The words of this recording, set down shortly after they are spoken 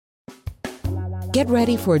Get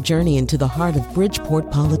ready for a journey into the heart of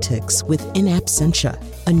Bridgeport politics with In Absentia,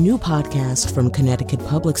 a new podcast from Connecticut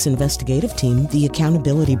Public's investigative team, The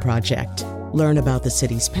Accountability Project. Learn about the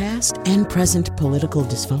city's past and present political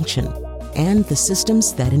dysfunction and the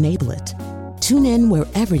systems that enable it. Tune in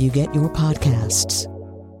wherever you get your podcasts.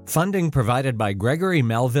 Funding provided by Gregory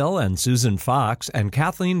Melville and Susan Fox and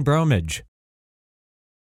Kathleen Bromage.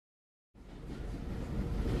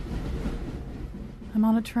 I'm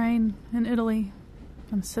on a train in Italy.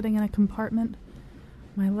 I'm sitting in a compartment.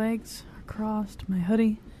 My legs are crossed, my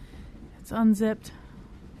hoodie, it's unzipped,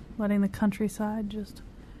 letting the countryside just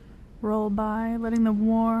roll by, letting the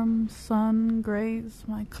warm sun graze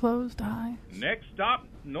my closed eyes. Next stop,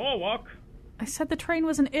 Norwalk. I said the train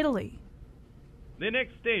was in Italy. The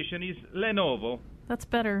next station is Lenovo. That's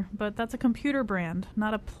better, but that's a computer brand,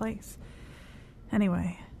 not a place.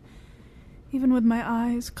 Anyway, even with my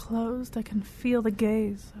eyes closed, I can feel the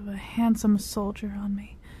gaze of a handsome soldier on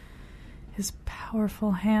me. His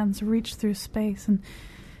powerful hands reach through space and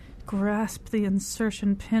grasp the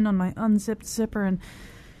insertion pin on my unzipped zipper and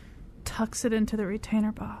tucks it into the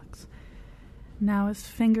retainer box. Now his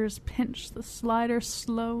fingers pinch the slider,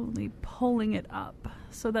 slowly pulling it up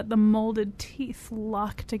so that the molded teeth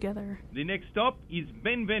lock together. The next stop is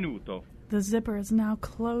Benvenuto. The zipper is now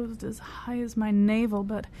closed as high as my navel,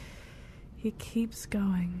 but he keeps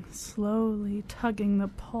going, slowly tugging the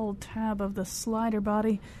pull tab of the slider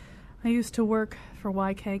body. I used to work for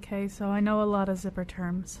YKK, so I know a lot of zipper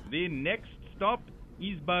terms. The next stop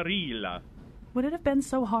is Barilla. Would it have been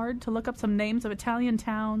so hard to look up some names of Italian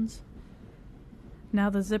towns? Now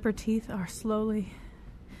the zipper teeth are slowly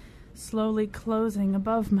closing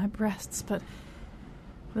above my breasts, but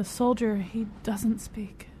the soldier, he doesn't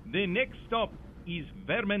speak. The next stop is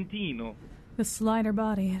Vermentino. The slider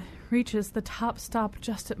body reaches the top stop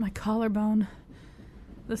just at my collarbone.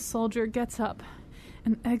 The soldier gets up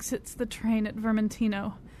and exits the train at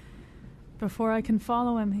Vermentino. Before I can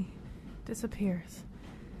follow him, he disappears.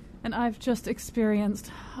 And I've just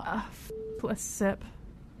experienced a f***less sip.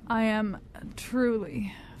 I am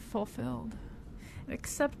truly fulfilled.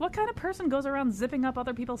 Except, what kind of person goes around zipping up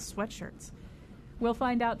other people's sweatshirts? We'll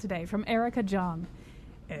find out today from Erica Jong.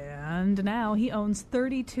 And now he owns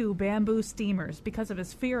 32 bamboo steamers because of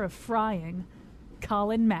his fear of frying.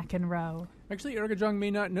 Colin McEnroe. Actually, Erica Jong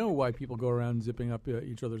may not know why people go around zipping up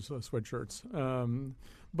each other's sweatshirts.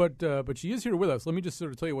 But she is here with us. Let me just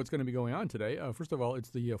sort of tell you what's going to be going on today. First of all,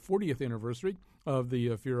 it's the 40th anniversary of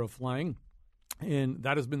the fear of flying. And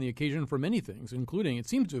that has been the occasion for many things, including, it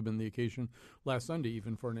seems to have been the occasion last Sunday,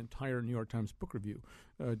 even for an entire New York Times book review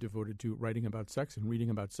devoted to writing about sex and reading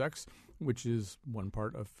about sex, which is one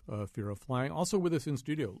part of Fear of Flying. Also with us in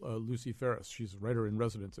studio, Lucy Ferris. She's a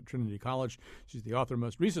writer-in-residence at Trinity College. She's the author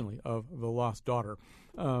most recently of The Lost Daughter,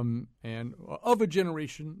 and of a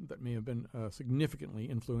generation that may have been significantly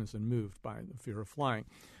influenced and moved by the fear of flying.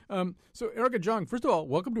 So Erica Jong, first of all,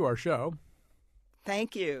 welcome to our show.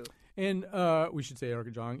 Thank you. And we should say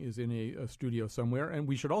Erica Jong is in a studio somewhere. And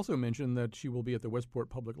we should also mention that she will be at the Westport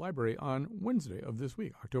Public Library on Wednesday of this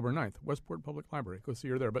week, October 9th. Westport Public Library. Go see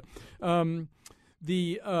her there. But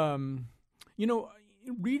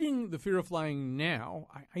reading The Fear of Flying now,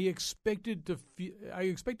 I expected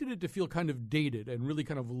it to feel kind of dated and really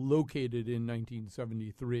kind of located in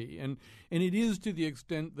 1973, and it is, to the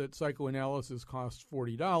extent that psychoanalysis costs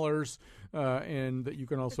 $40, and that you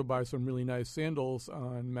can also buy some really nice sandals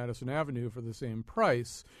on Madison Avenue for the same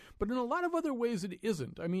price. But in a lot of other ways, it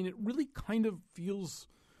isn't. I mean, it really kind of feels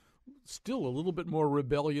still a little bit more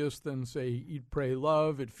rebellious than, say, Eat, Pray,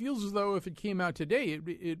 Love. It feels as though if it came out today,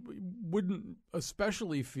 it wouldn't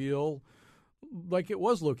especially feel like it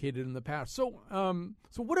was located in the past. So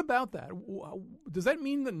what about that? Does that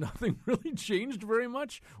mean that nothing really changed very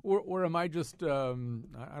much? Or am I just, I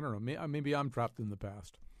don't know, maybe I'm trapped in the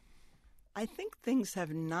past? I think things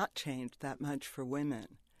have not changed that much for women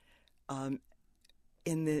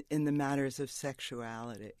in the matters of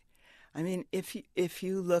sexuality. I mean, if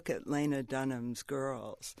you look at Lena Dunham's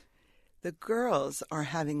Girls, the girls are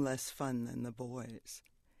having less fun than the boys.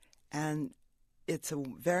 And it's a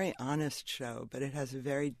very honest show, but it has a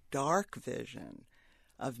very dark vision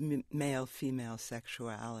of male-female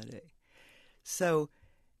sexuality. So,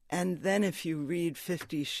 and then if you read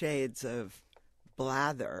 50 Shades of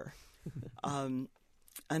Blather, an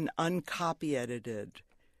uncopy-edited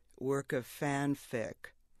work of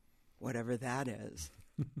fanfic, whatever that is,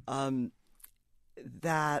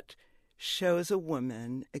 that shows a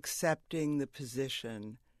woman accepting the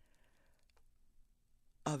position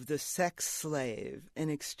of the sex slave in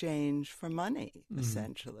exchange for money,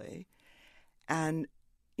 essentially. And,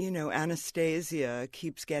 Anastasia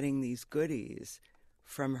keeps getting these goodies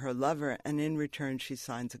from her lover, and in return she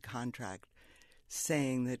signs a contract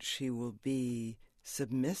saying that she will be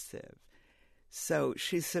submissive. So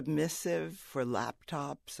she's submissive for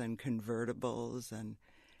laptops and convertibles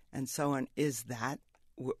and so on. Is that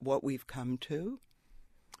what we've come to?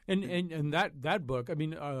 And that book, I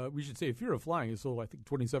mean, we should say Fear of Flying has sold, I think,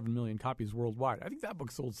 27 million copies worldwide. I think that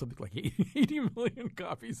book sold something like 80 million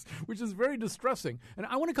copies, which is very distressing. And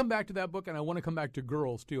I want to come back to that book, and I want to come back to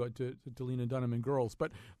Girls, too, to Lena Dunham and Girls.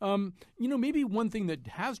 But, maybe one thing that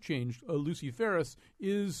has changed, Lucy Ferris,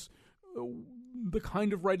 is the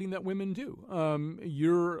kind of writing that women do.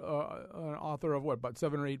 You're an author of, about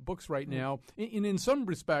 7 or 8 books right now. And in some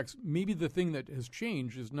respects, maybe the thing that has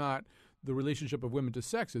changed is not the relationship of women to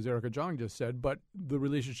sex, as Erica Jong just said, but the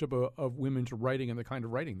relationship of women to writing and the kind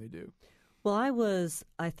of writing they do. Well, I was,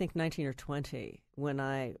 I think, 19 or 20 when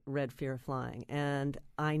I read Fear of Flying, and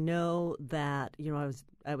I know that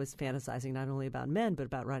I was fantasizing not only about men but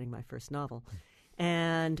about writing my first novel,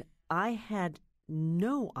 and I had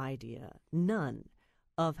no idea, none,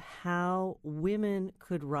 of how women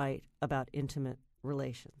could write about intimate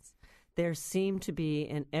relations. There seemed to be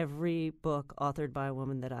in every book authored by a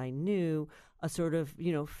woman that I knew a sort of,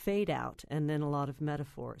 fade out and then a lot of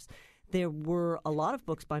metaphors. There were a lot of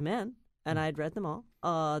books by men, and I'd read them all,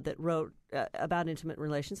 that wrote about intimate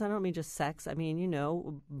relations. I don't mean just sex. I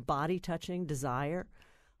mean, body touching, desire.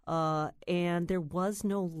 And there was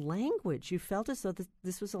no language. You felt as though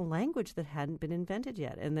this was a language that hadn't been invented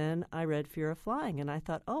yet. And then I read Fear of Flying, and I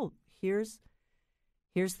thought, oh, here's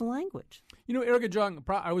the language. Erica Jong,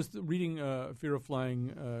 I was reading Fear of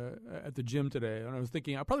Flying at the gym today, and I was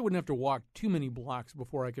thinking I probably wouldn't have to walk too many blocks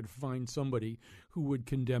before I could find somebody who would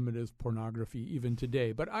condemn it as pornography even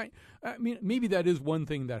today. But I mean, maybe that is one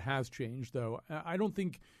thing that has changed, though. I don't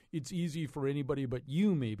think it's easy for anybody but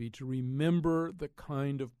you, maybe, to remember the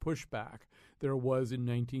kind of pushback there was in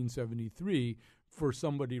 1973 for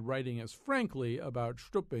somebody writing as frankly about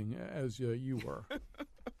stripping as you were.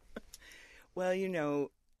 Well,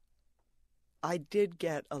 I did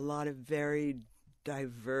get a lot of very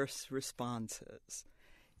diverse responses.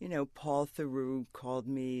 Paul Theroux called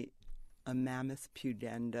me a mammoth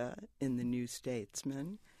pudenda in the New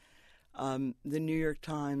Statesman. The New York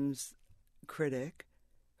Times critic,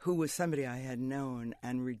 who was somebody I had known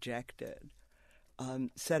and rejected,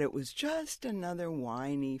 said it was just another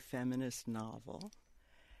whiny feminist novel.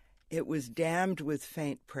 It was damned with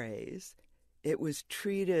faint praise. It was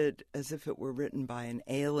treated as if it were written by an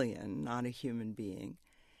alien, not a human being.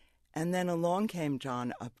 And then along came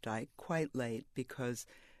John Updike, quite late, because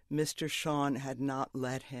Mr. Shawn had not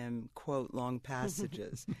let him quote long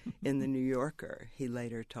passages in The New Yorker, he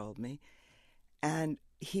later told me. And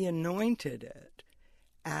he anointed it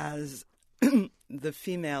as the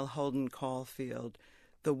female Holden Caulfield,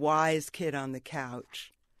 the wise kid on the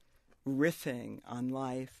couch, riffing on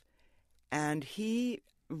life. And he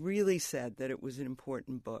really said that it was an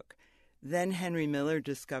important book. Then Henry Miller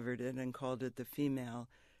discovered it and called it The Female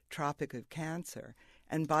Tropic of Cancer.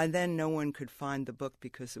 And by then, no one could find the book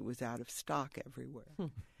because it was out of stock everywhere.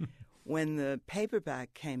 When the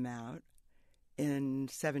paperback came out in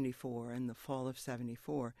 '74, in the fall of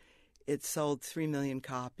 '74, it sold 3 million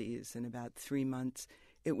copies in about 3 months.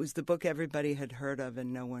 It was the book everybody had heard of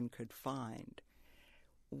and no one could find.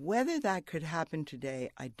 Whether that could happen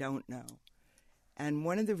today, I don't know. And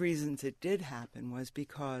one of the reasons it did happen was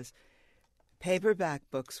because paperback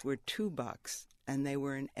books were $2 and they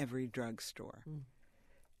were in every drugstore.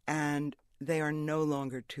 And they are no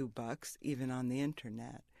longer $2, even on the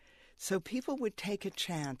internet. So people would take a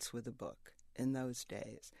chance with a book in those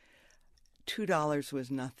days. $2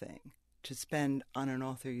 was nothing to spend on an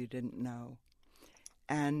author you didn't know.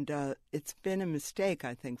 And it's been a mistake,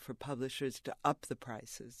 I think, for publishers to up the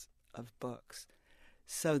prices of books,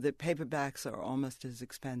 so that paperbacks are almost as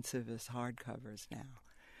expensive as hardcovers now.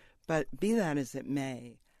 But be that as it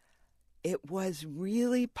may, it was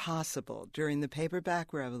really possible during the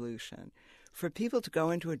paperback revolution for people to go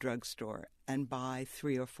into a drugstore and buy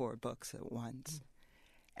 3 or 4 books at once.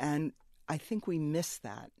 And I think we miss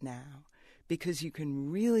that now because you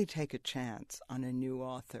can really take a chance on a new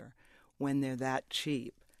author when they're that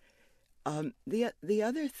cheap. The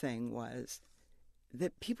other thing was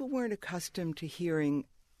that people weren't accustomed to hearing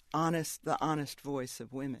the honest voice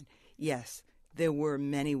of women. Yes, there were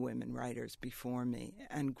many women writers before me,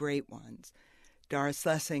 and great ones. Doris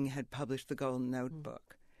Lessing had published The Golden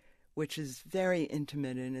Notebook, which is very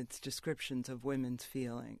intimate in its descriptions of women's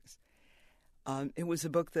feelings. It was a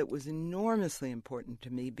book that was enormously important to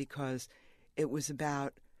me because it was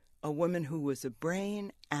about a woman who was a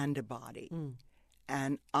brain and a body.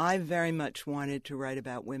 And I very much wanted to write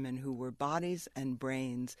about women who were bodies and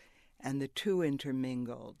brains, and the two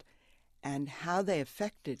intermingled, and how they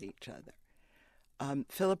affected each other.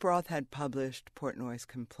 Philip Roth had published Portnoy's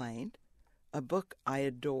Complaint, a book I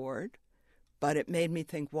adored, but it made me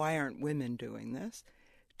think, why aren't women doing this?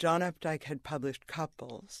 John Updike had published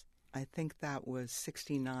Couples. I think that was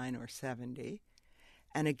 69 or 70.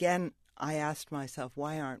 And again, I asked myself,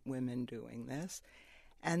 why aren't women doing this?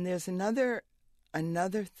 And there's another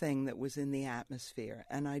thing that was in the atmosphere,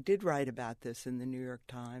 and I did write about this in the New York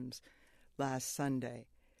Times last Sunday.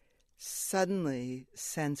 Suddenly,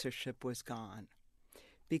 censorship was gone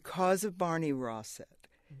because of Barney Rossett,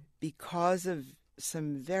 because of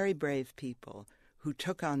some very brave people who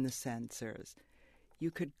took on the censors.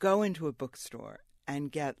 You could go into a bookstore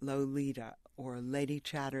and get Lolita or Lady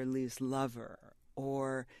Chatterley's Lover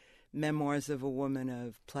or Memoirs of a Woman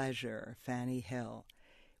of Pleasure, Fanny Hill,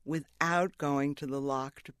 without going to the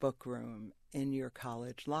locked book room in your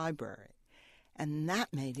college library. And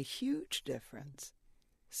that made a huge difference.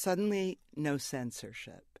 Suddenly, no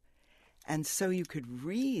censorship. And so you could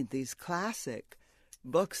read these classic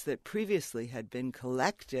books that previously had been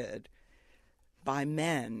collected by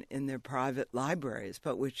men in their private libraries,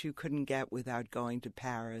 but which you couldn't get without going to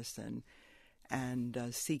Paris and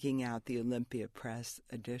seeking out the Olympia Press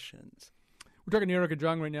editions. We're talking to Erica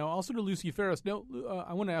Jong right now, also to Lucy Ferris. Now,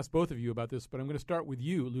 I want to ask both of you about this, but I'm going to start with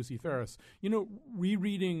you, Lucy Ferris. You know,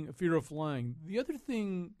 rereading Fear of Flying, the other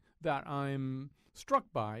thing that I'm struck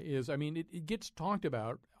by is, I mean, it gets talked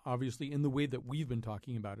about, obviously, in the way that we've been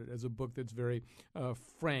talking about it, as a book that's very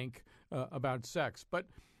frank about sex. But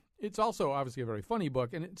it's also, obviously, a very funny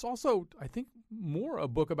book. And it's also, I think, more a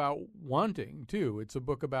book about wanting, too. It's a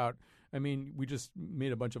book about, I mean, we just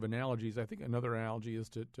made a bunch of analogies. I think another analogy is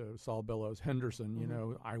to Saul Bellows Henderson, you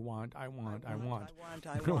know, I want. I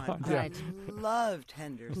Yeah. loved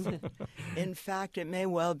Henderson. In fact, it may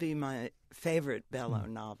well be my favorite Bellow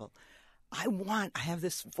novel. I have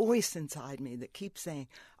this voice inside me that keeps saying,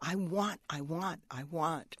 I want.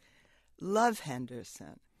 Love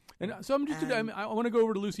Henderson. And so I want to go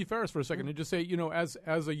over to Lucy Ferris for a second and just say, you know, as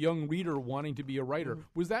a young reader wanting to be a writer,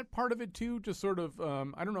 was that part of it too? Just sort of,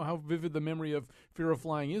 I don't know how vivid the memory of Fear of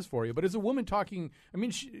Flying is for you, but as a woman talking, I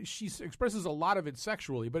mean, she expresses a lot of it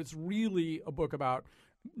sexually, but it's really a book about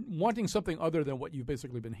wanting something other than what you've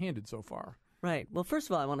basically been handed so far. Right. Well, first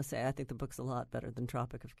of all, I want to say I think the book's a lot better than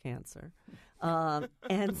Tropic of Cancer.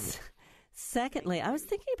 Secondly, I was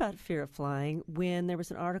thinking about Fear of Flying when there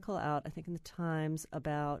was an article out, I think in the Times,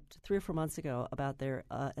 about 3 or 4 months ago about their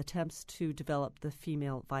attempts to develop the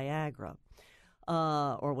female Viagra,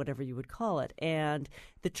 or whatever you would call it. And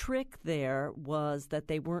the trick there was that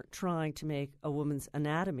they weren't trying to make a woman's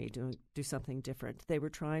anatomy do something different. They were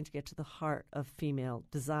trying to get to the heart of female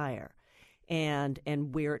desire and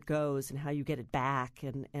where it goes and how you get it back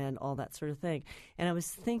and all that sort of thing. And I was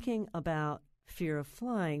thinking about Fear of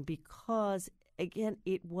Flying because, again,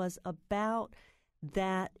 it was about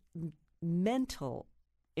that mental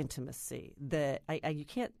intimacy that you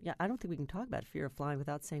can't. I don't think we can talk about Fear of Flying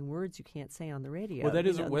without saying words you can't say on the radio.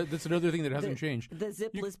 Well, that's another thing that hasn't changed. The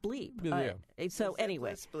zipless bleep. Yeah. So the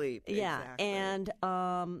anyway, zipless bleep. Yeah,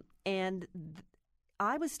 Exactly. and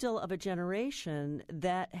I was still of a generation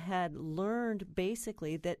that had learned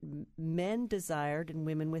basically that men desired and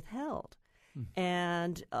women withheld.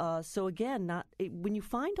 And so again, when you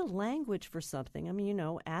find a language for something, I mean, you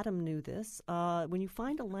know, Adam knew this. When you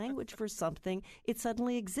find a language for something, it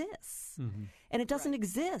suddenly exists. Mm-hmm. And it doesn't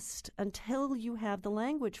exist until you have the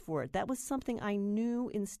language for it. That was something I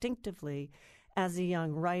knew instinctively as a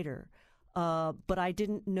young writer. But I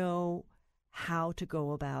didn't know how to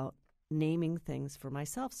go about naming things for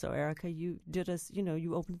myself. So, Erica, you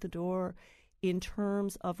you opened the door in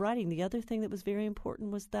terms of writing. The other thing that was very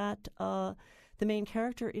important was that the main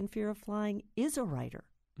character in Fear of Flying is a writer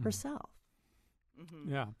herself.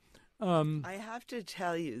 Mm-hmm. Yeah. I have to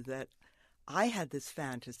tell you that I had this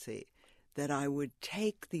fantasy that I would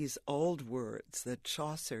take these old words that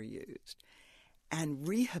Chaucer used and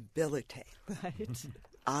rehabilitate. Right.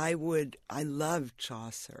 I loved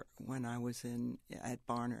Chaucer when I was at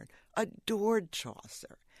Barnard, adored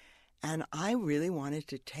Chaucer. And I really wanted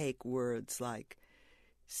to take words like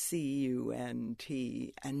CUNT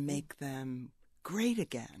and make them great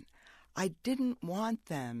again. I didn't want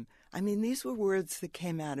them. I mean, these were words that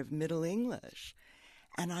came out of Middle English.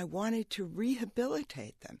 And I wanted to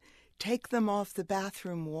rehabilitate them, take them off the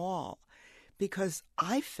bathroom wall, because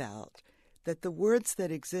I felt that the words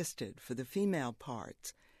that existed for the female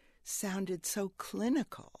parts sounded so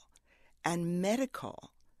clinical and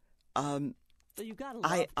medical. So you got to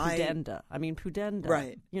love pudenda. I mean, pudenda,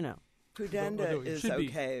 right. you know. Pudenda Although is should be-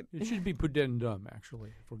 okay. It should be pudendum, actually,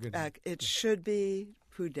 if we're getting It should be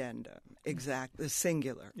pudendum, exactly, the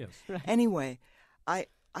singular. Yes. Anyway, I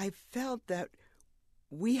felt that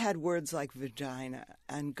we had words like vagina,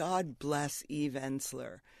 and God bless Eve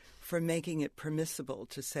Ensler for making it permissible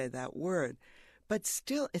to say that word. But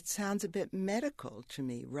still, it sounds a bit medical to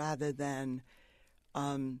me rather than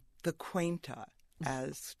the quainta,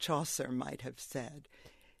 as Chaucer might have said.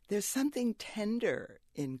 There's something tender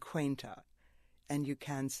in quainta, and you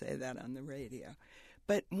can say that on the radio.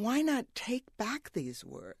 But why not take back these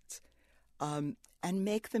words and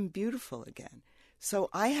make them beautiful again? So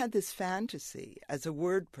I had this fantasy as a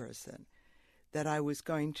word person that I was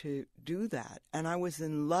going to do that. And I was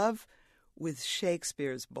in love with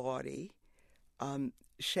Shakespeare's body.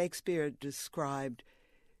 Shakespeare described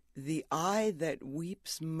the eye that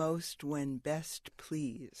weeps most when best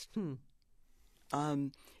pleased.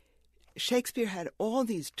 Shakespeare had all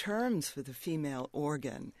these terms for the female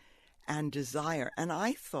organ and desire, and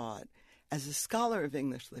I thought, as a scholar of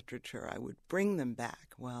English literature, I would bring them back.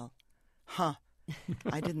 Well, I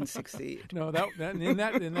didn't succeed. No, in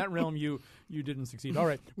that realm, you didn't succeed. All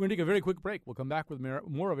right, we're going to take a very quick break. We'll come back with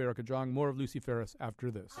more of Erica Jong, more of Lucy Ferris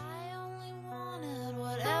after this. I only wanted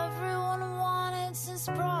what everyone wanted since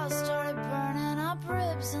bras started burning up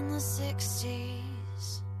ribs in the 60s.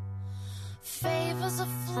 Favors are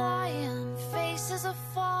flying, faces are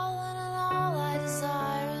falling, and all I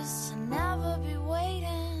desire is to never be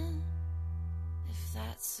waiting. If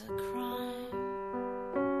that's a crime,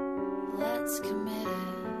 let's commit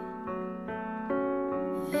it.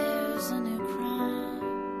 There's a new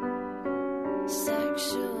crime,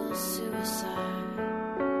 sexual suicide.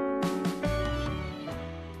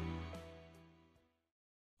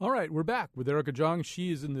 All right, we're back with Erica Jong.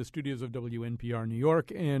 She is in the studios of WNPR New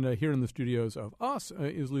York, and here in the studios of us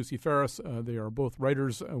is Lucy Ferris. They are both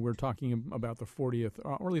writers. We're talking about the 40th,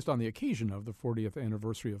 or at least on the occasion of the 40th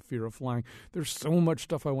anniversary of Fear of Flying. There's so much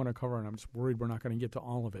stuff I want to cover, and I'm just worried we're not going to get to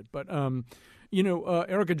all of it. But,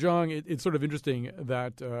 Erica Jong, it's sort of interesting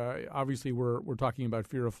that obviously we're talking about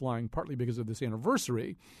Fear of Flying partly because of this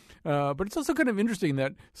anniversary, but it's also kind of interesting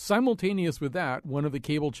that simultaneous with that, one of the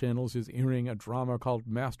cable channels is airing a drama called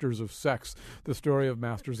Masters of Sex, the story of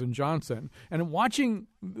Masters and Johnson. And watching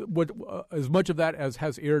what as much of that as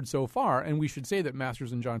has aired so far, and we should say that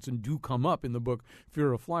Masters and Johnson do come up in the book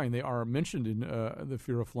Fear of Flying. They are mentioned in the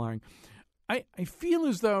Fear of Flying. I feel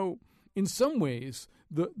as though, in some ways,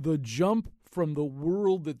 the jump from the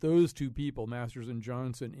world that those two people, Masters and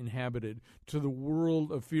Johnson, inhabited to the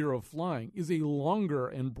world of Fear of Flying is a longer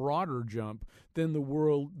and broader jump than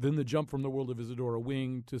the jump from the world of Isadora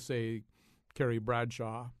Wing to, say, Carrie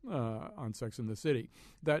Bradshaw on Sex and the City.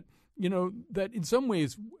 That in some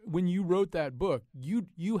ways, when you wrote that book,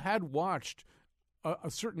 you had watched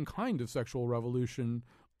a certain kind of sexual revolution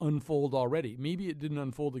unfold already. Maybe it didn't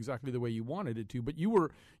unfold exactly the way you wanted it to, but you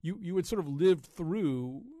had sort of lived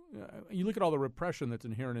through. You look at all the repression that's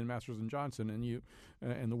inherent in Masters and Johnson,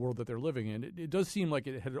 and the world that they're living in. It does seem like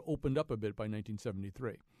it had opened up a bit by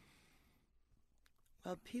 1973.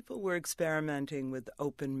 Well, people were experimenting with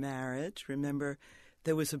open marriage. Remember,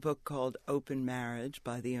 there was a book called Open Marriage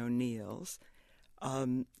by the O'Neills.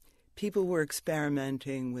 People were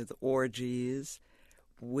experimenting with orgies,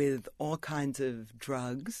 with all kinds of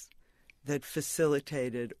drugs that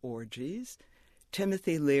facilitated orgies.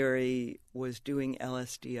 Timothy Leary was doing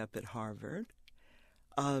LSD up at Harvard.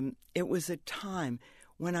 It was a time,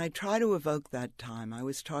 when I try to evoke that time, I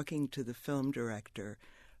was talking to the film director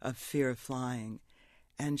of Fear of Flying,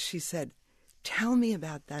 and she said, tell me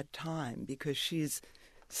about that time, because she's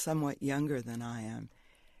somewhat younger than I am.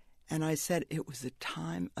 And I said, it was a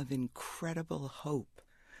time of incredible hope.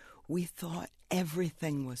 We thought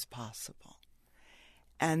everything was possible.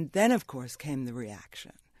 And then, of course, came the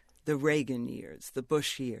reaction. The Reagan years, the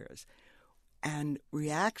Bush years. And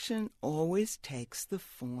reaction always takes the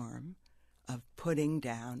form of putting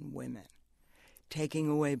down women, taking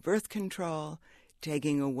away birth control,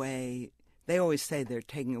 taking away, they always say they're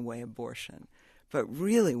taking away abortion, but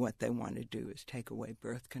really what they want to do is take away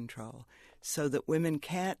birth control so that women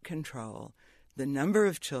can't control the number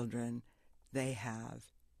of children they have.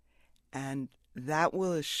 And that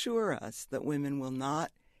will assure us that women will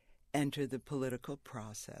not enter the political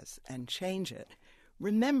process and change it.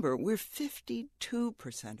 Remember, we're 52%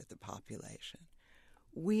 of the population.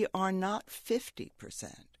 We are not 50%.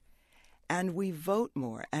 And we vote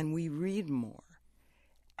more and we read more.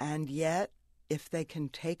 And yet, if they can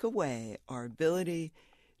take away our ability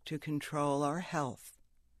to control our health,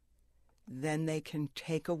 then they can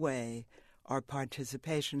take away our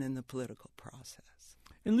participation in the political process.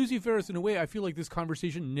 And Lucy Ferris, in a way, I feel like this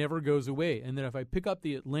conversation never goes away, and that if I pick up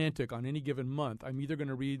the Atlantic on any given month, I'm either going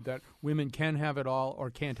to read that women can have it all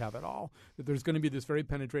or can't have it all, that there's going to be this very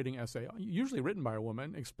penetrating essay, usually written by a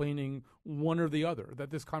woman, explaining one or the other,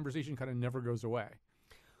 that this conversation kind of never goes away.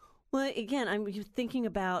 Well, again, I'm thinking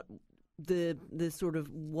about the sort of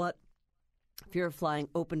what Fear of Flying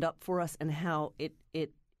opened up for us and how it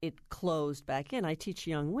closed back in. I teach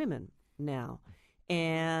young women now.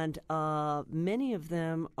 And many of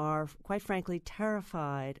them are, quite frankly,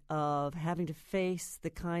 terrified of having to face the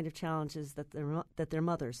kind of challenges that their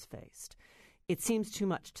mothers faced. It seems too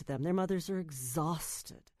much to them. Their mothers are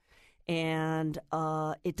exhausted, and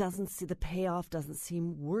the payoff doesn't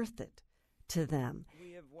seem worth it to them.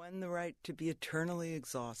 We have won the right to be eternally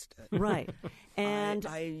exhausted. Right, and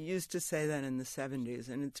I used to say that in the 70s,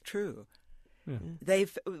 and it's true. Yeah.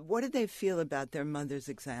 What did they feel about their mother's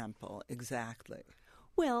example exactly?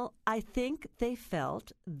 Well, I think they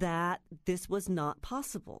felt that this was not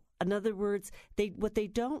possible. In other words, what they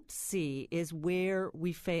don't see is where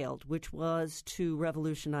we failed, which was to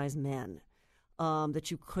revolutionize men.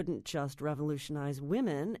 That you couldn't just revolutionize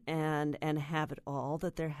women and have it all,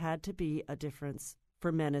 that there had to be a difference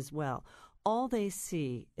for men as well. All they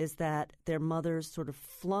see is that their mothers sort of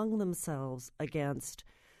flung themselves against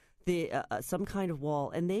some kind of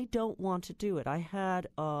wall, and they don't want to do it. I had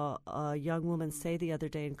a young woman say the other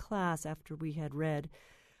day in class after we had read,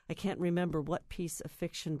 I can't remember what piece of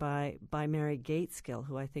fiction by Mary Gateskill,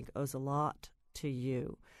 who I think owes a lot to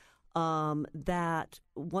you, that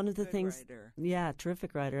one of the Good things, writer. Yeah,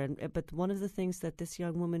 terrific writer, but one of the things that this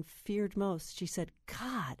young woman feared most, she said,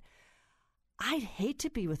 God, I'd hate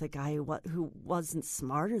to be with a guy who wasn't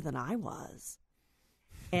smarter than I was.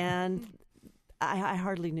 And I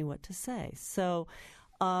hardly knew what to say. So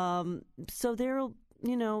there's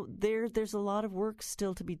a lot of work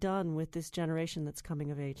still to be done with this generation that's coming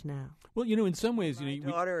of age now. Well, in some ways, My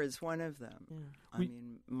daughter is one of them.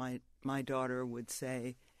 Yeah. My daughter would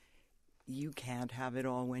say, you can't have it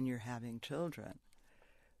all when you're having children.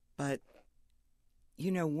 But,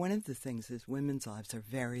 one of the things is women's lives are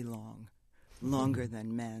very long, longer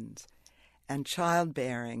than men's. And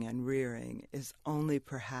childbearing and rearing is only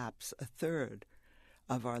perhaps a third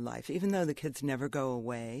of our life, even though the kids never go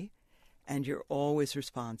away and you're always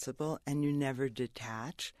responsible and you never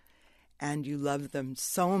detach and you love them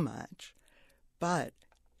so much, but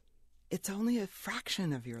it's only a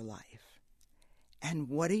fraction of your life. And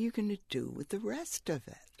what are you going to do with the rest of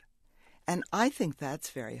it? And I think that's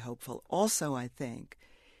very hopeful. Also, I think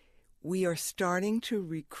we are starting to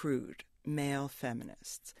recruit male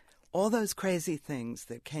feminists. All those crazy things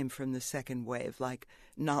that came from the second wave, like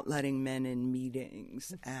not letting men in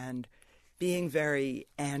meetings and being very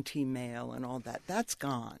anti-male and all that, that's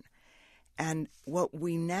gone. And what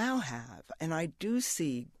we now have, and I do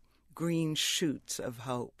see green shoots of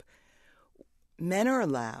hope, men are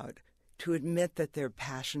allowed to admit that they're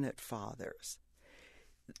passionate fathers.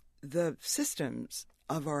 The systems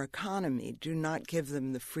of our economy do not give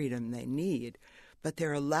them the freedom they need, but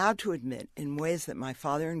they're allowed to admit, in ways that my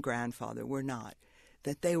father and grandfather were not,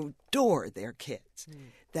 that they adore their kids,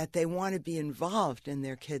 that they want to be involved in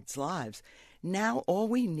their kids' lives. Now all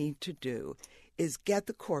we need to do is get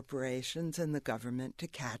the corporations and the government to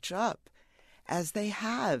catch up, as they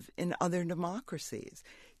have in other democracies,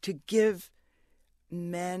 to give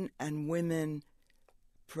men and women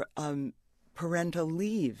parental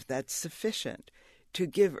leave that's sufficient, to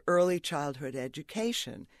give early childhood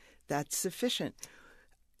education that's sufficient.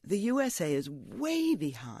 The USA is way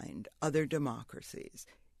behind other democracies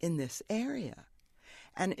in this area.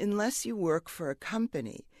 And unless you work for a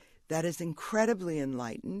company that is incredibly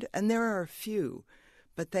enlightened, and there are a few,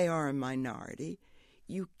 but they are a minority,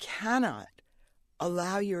 you cannot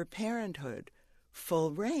allow your parenthood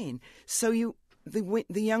full reign. So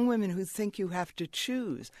the young women who think you have to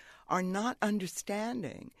choose are not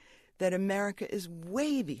understanding that America is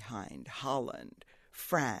way behind Holland,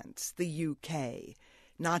 France, the UK,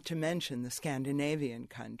 not to mention the Scandinavian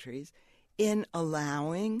countries, in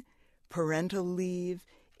allowing parental leave,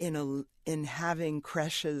 in having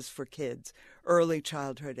creches for kids, early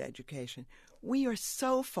childhood education. We are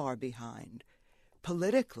so far behind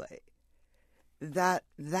politically that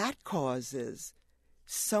causes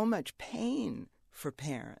so much pain for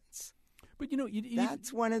parents. But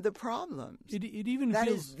that's one of the problems. It even that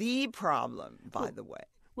feels is the problem, by the way.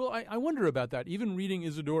 Well, I wonder about that. Even reading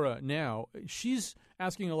Isadora now, she's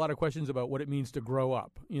asking a lot of questions about what it means to grow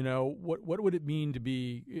up. You know, what would it mean to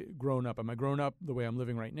be grown up? Am I grown up the way I'm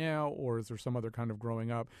living right now, or is there some other kind of growing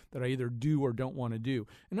up that I either do or don't want to do?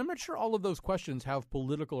 And I'm not sure all of those questions have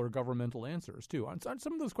political or governmental answers, too. On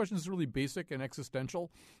some of those questions are really basic and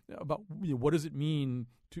existential about what does it mean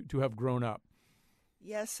to have grown up?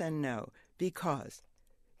 Yes and no, because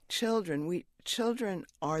children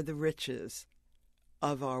are the riches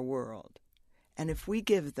of our world. And if we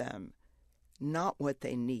give them not what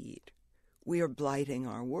they need, we are blighting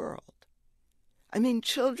our world. I mean,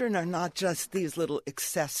 children are not just these little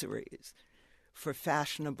accessories for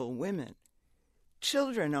fashionable women.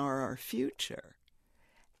 Children are our future.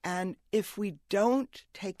 And if we don't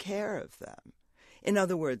take care of them, in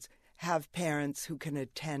other words, have parents who can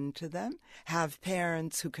attend to them, have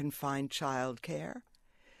parents who can find childcare.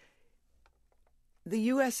 The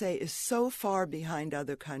USA is so far behind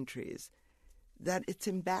other countries that it's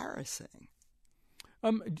embarrassing.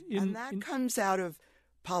 And that comes out of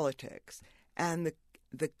politics and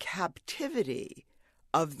the captivity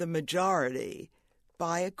of the majority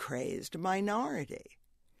by a crazed minority,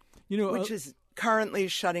 which is currently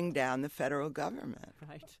shutting down the federal government.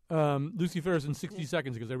 Right. Lucy Ferris, in 60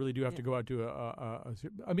 seconds, because I really do have to go out to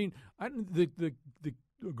the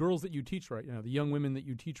girls that you teach right now, the young women that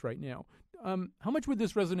you teach right now, how much would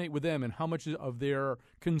this resonate with them, and how much of their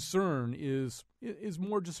concern is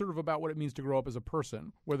more just sort of about what it means to grow up as a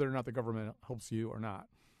person, whether or not the government helps you or not?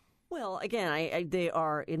 Well, again, they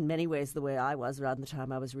are in many ways the way I was around the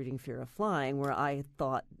time I was reading Fear of Flying, where I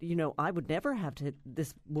thought, I would never have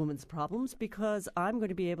this woman's problems because I'm going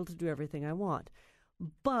to be able to do everything I want.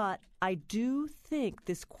 But I do think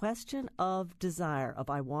this question of desire, of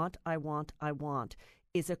I want,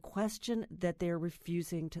 is a question that they're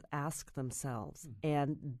refusing to ask themselves.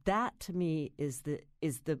 And that, to me, is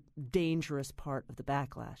the dangerous part of the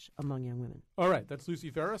backlash among young women. All right, that's Lucy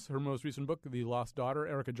Ferris. Her most recent book, The Lost Daughter.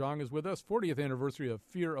 Erica Jong is with us. 40th anniversary of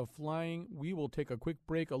Fear of Flying. We will take a quick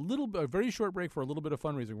break, a very short break for a little bit of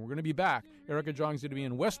fundraising. We're going to be back. Erica Jong's going to be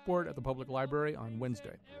in Westport at the Public Library on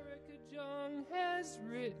Wednesday. Erica Jong has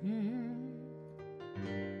written.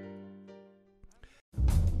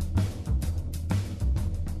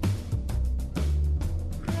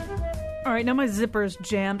 All right, now my zipper's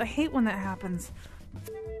jammed. I hate when that happens.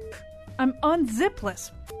 I'm on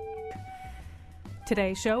Zipless.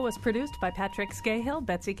 Today's show was produced by Patrick Scahill,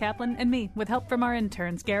 Betsy Kaplan, and me, with help from our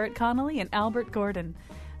interns Garrett Connolly and Albert Gordon.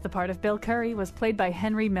 The part of Bill Curry was played by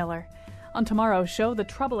Henry Miller. On tomorrow's show, the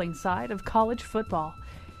troubling side of college football.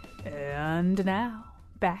 And now,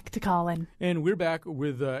 back to Colin. And we're back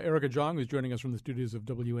with Erica Jong, who's joining us from the studios of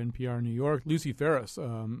WNPR New York. Lucy Ferris,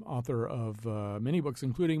 author of many books,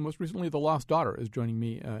 including most recently The Lost Daughter, is joining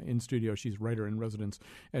me in studio. She's writer in residence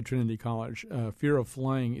at Trinity College. Fear of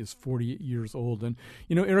Flying is 40 years old. And,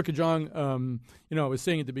 Erica Jong, I was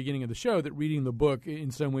saying at the beginning of the show that reading the book,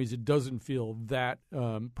 in some ways, it doesn't feel that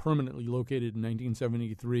permanently located in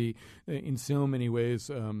 1973. In so many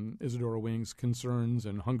ways, Isadora Wing's concerns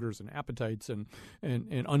and hungers and appetites and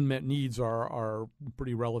unmet needs are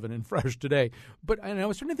pretty relevant and fresh today. And I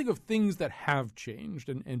was trying to think of things that have changed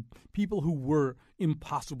and people who were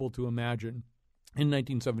impossible to imagine in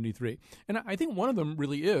 1973. And I think one of them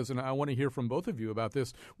really is, and I want to hear from both of you about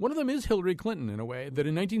this, one of them is Hillary Clinton, in a way, that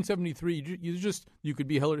in 1973 you could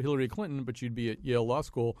be Hillary Clinton, but you'd be at Yale Law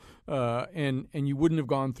School, and you wouldn't have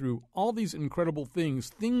gone through all these incredible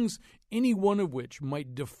things any one of which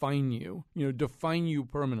might define you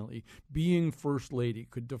permanently. Being First Lady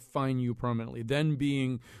could define you permanently. Then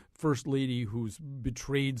being First Lady who's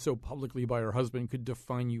betrayed so publicly by her husband could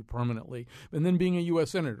define you permanently. And then being a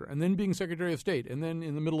U.S. Senator, and then being Secretary of State, and then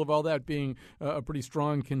in the middle of all that being a pretty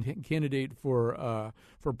strong candidate for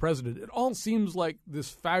president. It all seems like this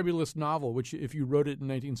fabulous novel, which if you wrote it in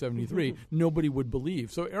 1973, nobody would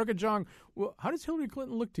believe. So, Erica Jong, how does Hillary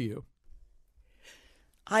Clinton look to you?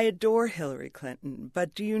 I adore Hillary Clinton,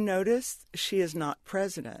 but do you notice she is not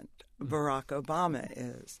president? Barack Obama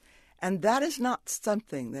is. And that is not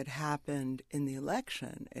something that happened in the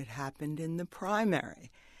election. It happened in the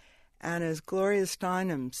primary. And as Gloria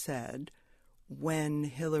Steinem said, when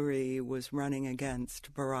Hillary was running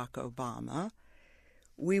against Barack Obama,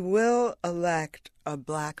 we will elect a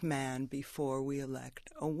black man before we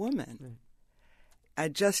elect a woman. Right.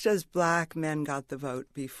 Just as black men got the vote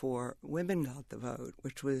before women got the vote,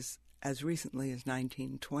 which was as recently as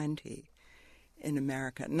 1920 in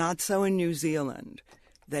America. Not so in New Zealand.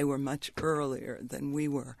 They were much earlier than we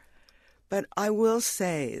were. But I will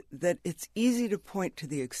say that it's easy to point to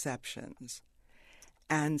the exceptions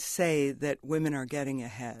and say that women are getting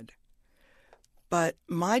ahead. But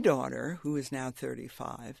my daughter, who is now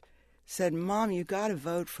 35, said, "Mom, you got to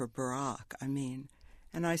vote for Barack."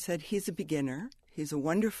 And I said, he's a beginner. He's a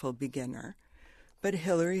wonderful beginner. But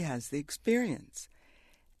Hillary has the experience.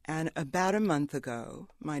 And about a month ago,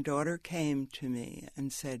 my daughter came to me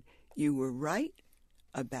and said, "You were right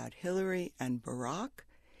about Hillary and Barack.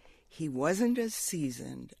 He wasn't as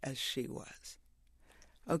seasoned as she was."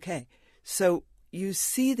 Okay, so you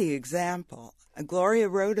see the example. Gloria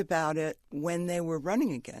wrote about it when they were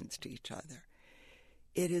running against each other.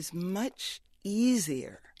 It is much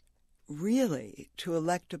easier, really, to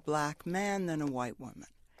elect a black man than a white woman.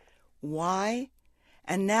 Why?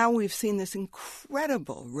 And now we've seen this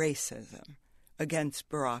incredible racism against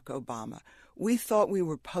Barack Obama. We thought we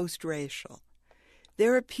were post-racial.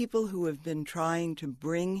 There are people who have been trying to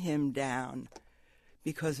bring him down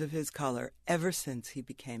because of his color ever since he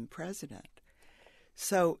became president.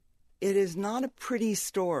 So it is not a pretty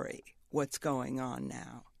story what's going on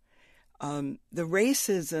now. The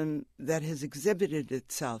racism that has exhibited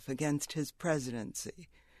itself against his presidency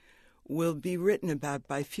will be written about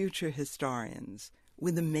by future historians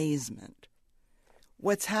with amazement.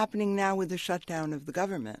 What's happening now with the shutdown of the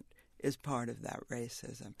government is part of that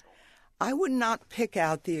racism. I would not pick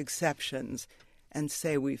out the exceptions and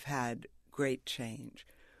say we've had great change.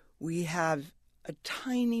 We have a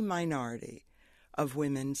tiny minority of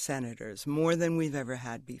women senators, more than we've ever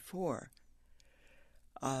had before,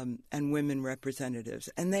 and women representatives.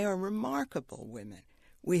 And they are remarkable women.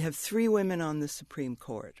 We have 3 women on the Supreme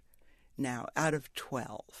Court now out of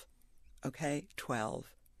 12,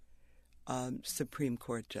 12 Supreme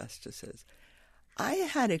Court justices. I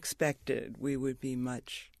had expected we would be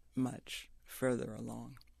much, much further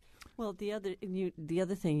along. Well, the other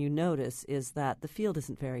thing you notice is that the field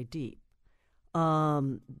isn't very deep.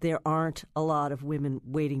 There aren't a lot of women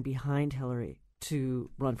waiting behind Hillary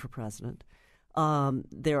to run for president.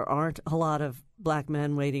 There aren't a lot of black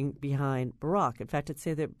men waiting behind Barack. In fact, I'd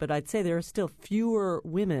say there are still fewer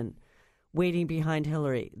women waiting behind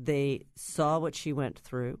Hillary. They saw what she went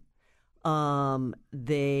through.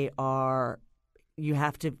 You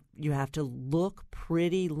have to look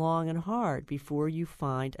pretty long and hard before you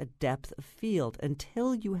find a depth of field.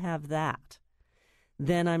 Until you have that,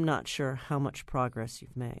 then I'm not sure how much progress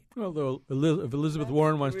you've made. Well, though, if Elizabeth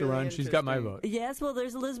Warren wants to run, she's got my vote. Yes, well,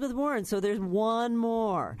 there's Elizabeth Warren. So there's one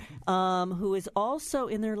more who is also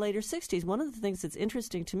in their later 60s. One of the things that's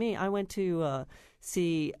interesting to me, I went to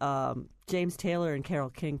see James Taylor and Carole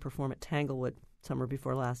King perform at Tanglewood summer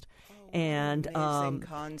before last. And amazing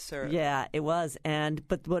concert. Yeah, it was.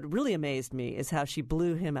 But what really amazed me is how she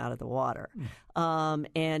blew him out of the water.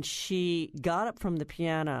 And she got up from the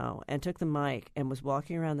piano and took the mic and was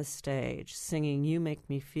walking around the stage singing "You Make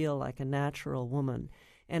Me Feel Like a Natural Woman."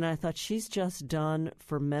 And I thought, she's just done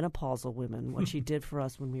for menopausal women what she did for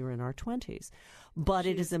us when we were in our 20s. But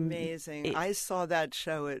it is amazing. I saw that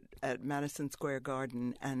show at Madison Square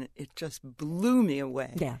Garden, and it just blew me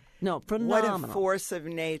away. Yeah. No, phenomenal. What a force of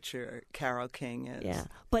nature Carole King is. Yeah.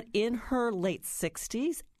 But in her late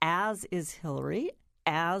 60s, as is Hillary,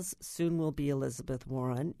 as soon will be Elizabeth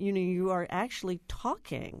Warren, you are actually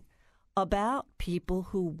talking about people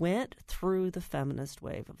who went through the feminist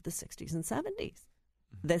wave of the 60s and 70s.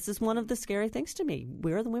 This is one of the scary things to me.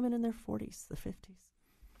 Where are the women in their 40s, the 50s?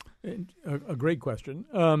 A great question.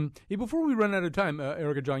 Before we run out of time,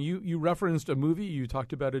 Erica Jong, you referenced a movie. You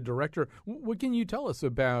talked about a director. What can you tell us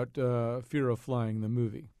about Fear of Flying, the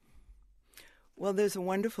movie? Well, there's a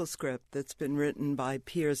wonderful script that's been written by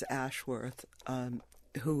Piers Ashworth,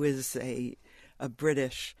 who is a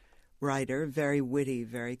British writer, very witty,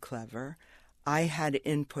 very clever. I had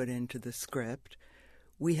input into the script.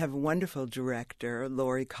 We have a wonderful director,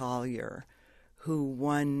 Laurie Collier, who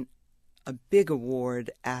won a big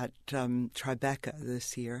award at Tribeca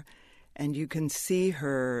this year. And you can see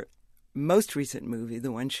her most recent movie,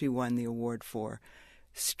 the one she won the award for,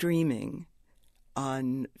 streaming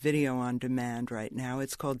on video on demand right now.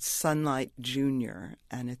 It's called Sunlight Junior,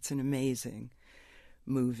 and it's an amazing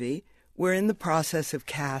movie. We're in the process of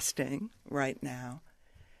casting right now,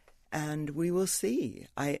 and we will see.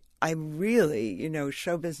 I really,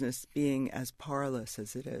 show business being as parlous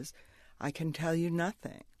as it is, I can tell you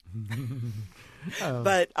nothing.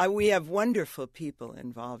 But we have wonderful people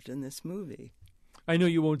involved in this movie. I know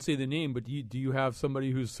you won't say the name, but do you have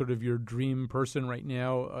somebody who's sort of your dream person right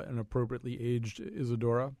now, an appropriately aged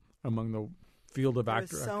Isadora, among the field of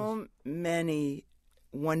actors? There are so many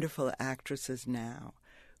wonderful actresses now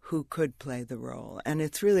who could play the role, and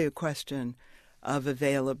it's really a question of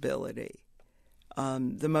availability.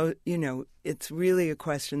 It's really a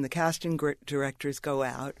question. The casting directors go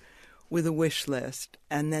out with a wish list,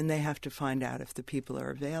 and then they have to find out if the people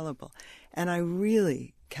are available. And I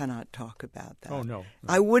really cannot talk about that. Oh, no.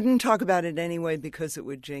 I wouldn't talk about it anyway because it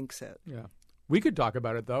would jinx it. Yeah. We could talk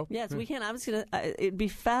about it, though. Yes, we can. I was going to. It'd be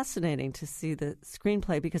fascinating to see the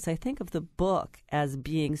screenplay because I think of the book as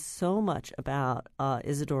being so much about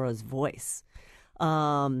Isadora's voice,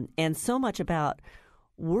 and so much about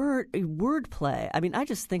wordplay. I mean, I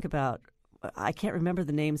just think about. I can't remember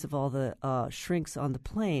the names of all the shrinks on the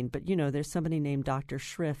plane, but there's somebody named Dr.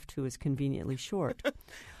 Shrift who is conveniently short.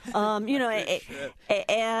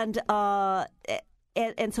 And so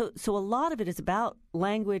a lot of it is about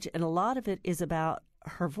language, and a lot of it is about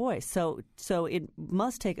her voice. So it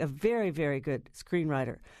must take a very, very good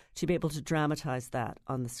screenwriter to be able to dramatize that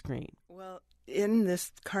on the screen. Well, in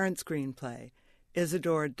this current screenplay,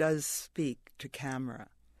 Isadora does speak to camera,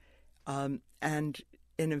 and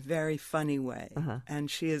in a very funny way,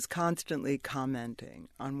 and she is constantly commenting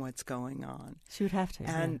on what's going on. She would have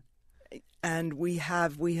to, and we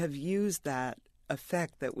have used that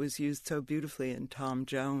effect that was used so beautifully in Tom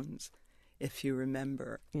Jones, if you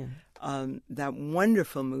remember, that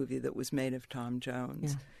wonderful movie that was made of Tom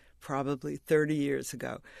Jones, probably 30 years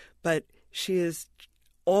ago. But she is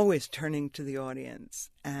always turning to the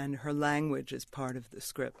audience, and her language is part of the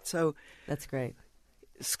script. So that's great.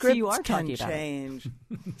 Scripts so you are can change.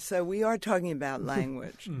 So we are talking about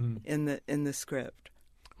language in the script.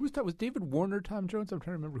 Who's that? Was David Warner Tom Jones? I'm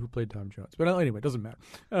trying to remember who played Tom Jones. But anyway, it doesn't matter.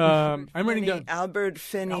 I'm writing down Albert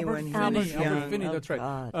Finney when he was young. Albert Finney, that's right.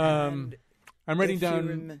 I'm writing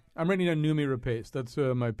down Noomi Rapace. That's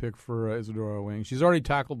my pick for Isadora Wing. She's already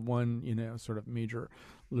tackled one, sort of major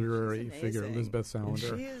literary figure, Elizabeth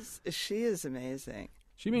Salander. She is amazing.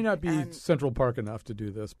 She may not be Central Park enough to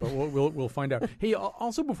do this, but we'll find out. Hey,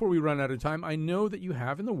 also before we run out of time, I know that you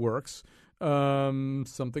have in the works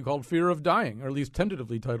something called Fear of Dying, or at least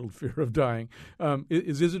tentatively titled Fear of Dying.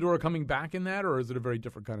 Is Isadora coming back in that, or is it a very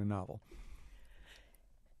different kind of novel?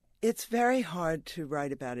 It's very hard to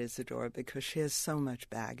write about Isadora because she has so much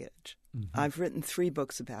baggage. Mm-hmm. I've written 3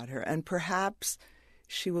 books about her, and perhaps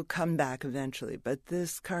she will come back eventually, but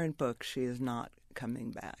this current book, she is not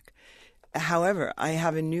coming back. However, I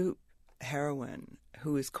have a new heroine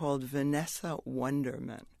who is called Vanessa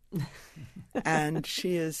Wonderman, and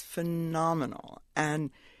she is phenomenal, and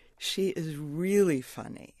she is really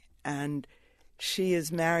funny, and she is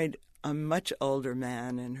married a much older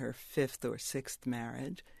man in her 5th or 6th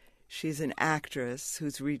marriage. She's an actress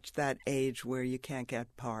who's reached that age where you can't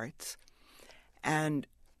get parts, and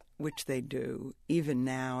which they do, even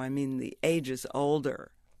now. I mean, the age is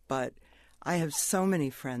older, but I have so many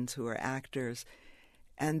friends who are actors,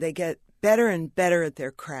 and they get better and better at their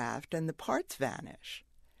craft, and the parts vanish.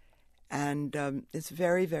 And it's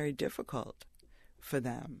very, very difficult for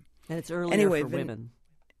them. And it's earlier for women.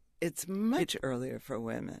 It's much earlier for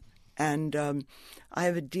women. And I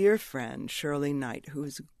have a dear friend, Shirley Knight, who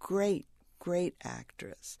is a great, great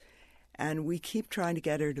actress. And we keep trying to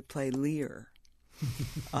get her to play Lear.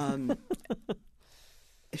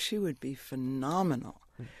 She would be phenomenal.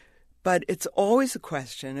 But it's always a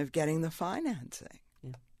question of getting the financing.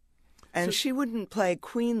 Yeah. And she wouldn't play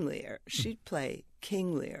Queen Lear. She'd play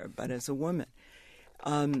King Lear, but as a woman.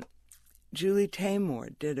 Julie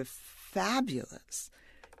Taymor did a fabulous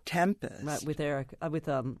Tempest. Right, with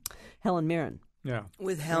Helen Mirren. Yeah.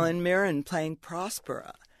 With Helen Mirren playing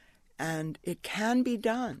Prospera. And it can be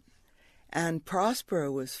done. And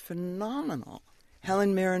Prospera was phenomenal.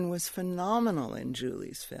 Helen Mirren was phenomenal in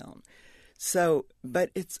Julie's film. So, but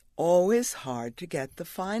it's always hard to get the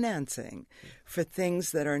financing for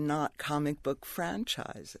things that are not comic book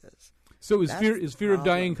franchises. So is Fear of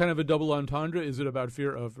Dying kind of a double entendre? Is it about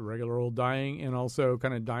fear of regular old dying and also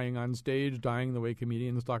kind of dying on stage, dying the way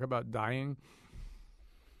comedians talk about dying?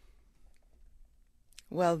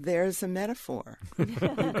 Well, there's a metaphor.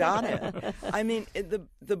 You got it. I mean,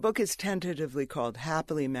 the book is tentatively called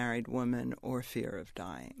Happily Married Woman or Fear of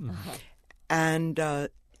Dying. Mm-hmm. And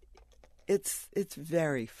it's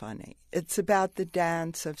very funny. It's about the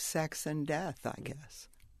dance of sex and death, I guess.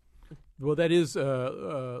 Well, that is,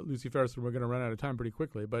 Lucy Ferris, and we're going to run out of time pretty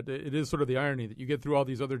quickly, but it is sort of the irony that you get through all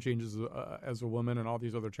these other changes as a woman and all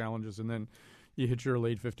these other challenges, and then you hit your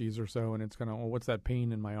late 50s or so, and it's kind of, what's that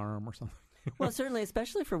pain in my arm or something? Well, certainly,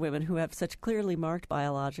 especially for women who have such clearly marked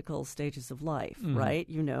biological stages of life, right?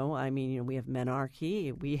 We have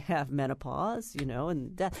menarche, we have menopause,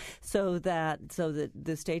 and death. So that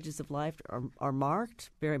the stages of life are marked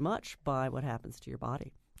very much by what happens to your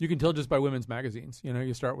body. You can tell just by women's magazines.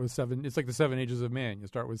 You start with 7. It's like the 7 Ages of Man. You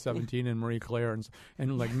start with 17 and Marie Claire,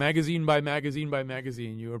 and like magazine by magazine by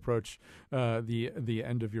magazine, you approach the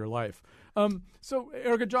end of your life. So,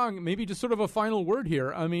 Erica Jong, maybe just sort of a final word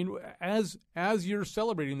here. I mean, as you're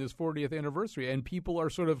celebrating this 40th anniversary, and people are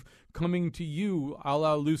sort of coming to you, a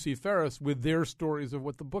la Lucy Ferris, with their stories of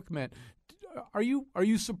what the book meant. Are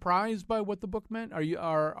you surprised by what the book meant? Are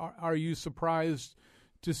you surprised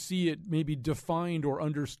to see it maybe defined or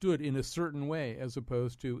understood in a certain way as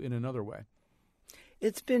opposed to in another way?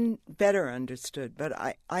 It's been better understood, but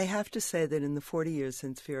I have to say that in the 40 years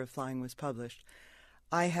since Fear of Flying was published,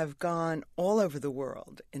 I have gone all over the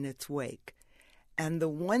world in its wake. And the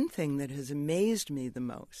one thing that has amazed me the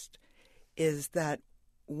most is that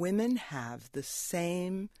women have the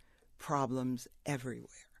same problems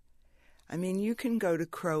everywhere. I mean, you can go to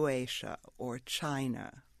Croatia or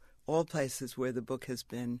China, all places where the book has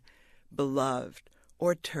been beloved,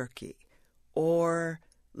 or Turkey, or,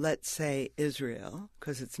 let's say, Israel,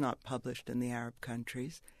 because it's not published in the Arab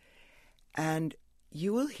countries, and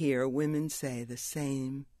you will hear women say the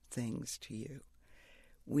same things to you.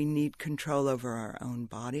 We need control over our own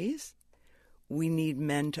bodies. We need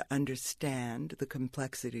men to understand the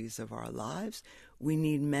complexities of our lives. We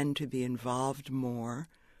need men to be involved more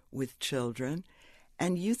with children.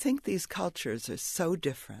 And you think these cultures are so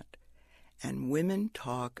different, and women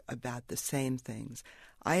talk about the same things.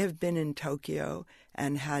 I have been in Tokyo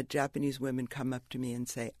and had Japanese women come up to me and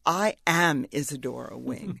say, I am Isadora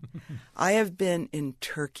Wing. I have been in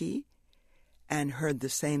Turkey and heard the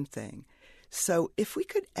same thing. So if we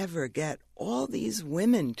could ever get all these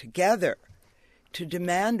women together to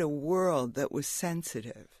demand a world that was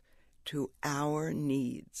sensitive to our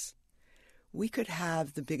needs, we could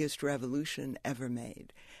have the biggest revolution ever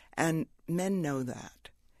made. And men know that.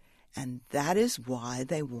 And that is why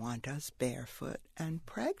they want us barefoot and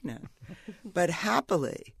pregnant. But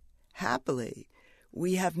happily,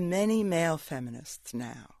 we have many male feminists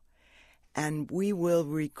now. And we will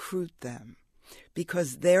recruit them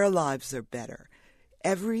because their lives are better.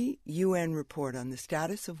 Every UN report on the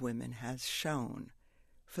status of women has shown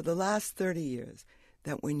for the last 30 years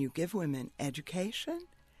that when you give women education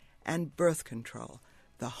and birth control,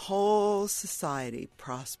 the whole society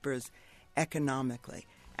prospers economically.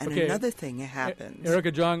 And okay. Another thing happens.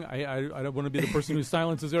 Erica Jong, I don't want to be the person who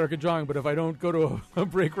silences Erica Jong, but if I don't go to a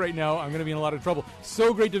break right now, I'm going to be in a lot of trouble.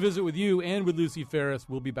 So great to visit with you and with Lucy Ferris.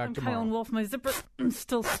 We'll be back tomorrow. Kyle and Wolf, my zipper is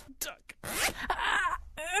still stuck.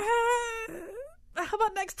 How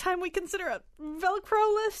about next time we consider a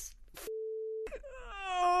Velcro list?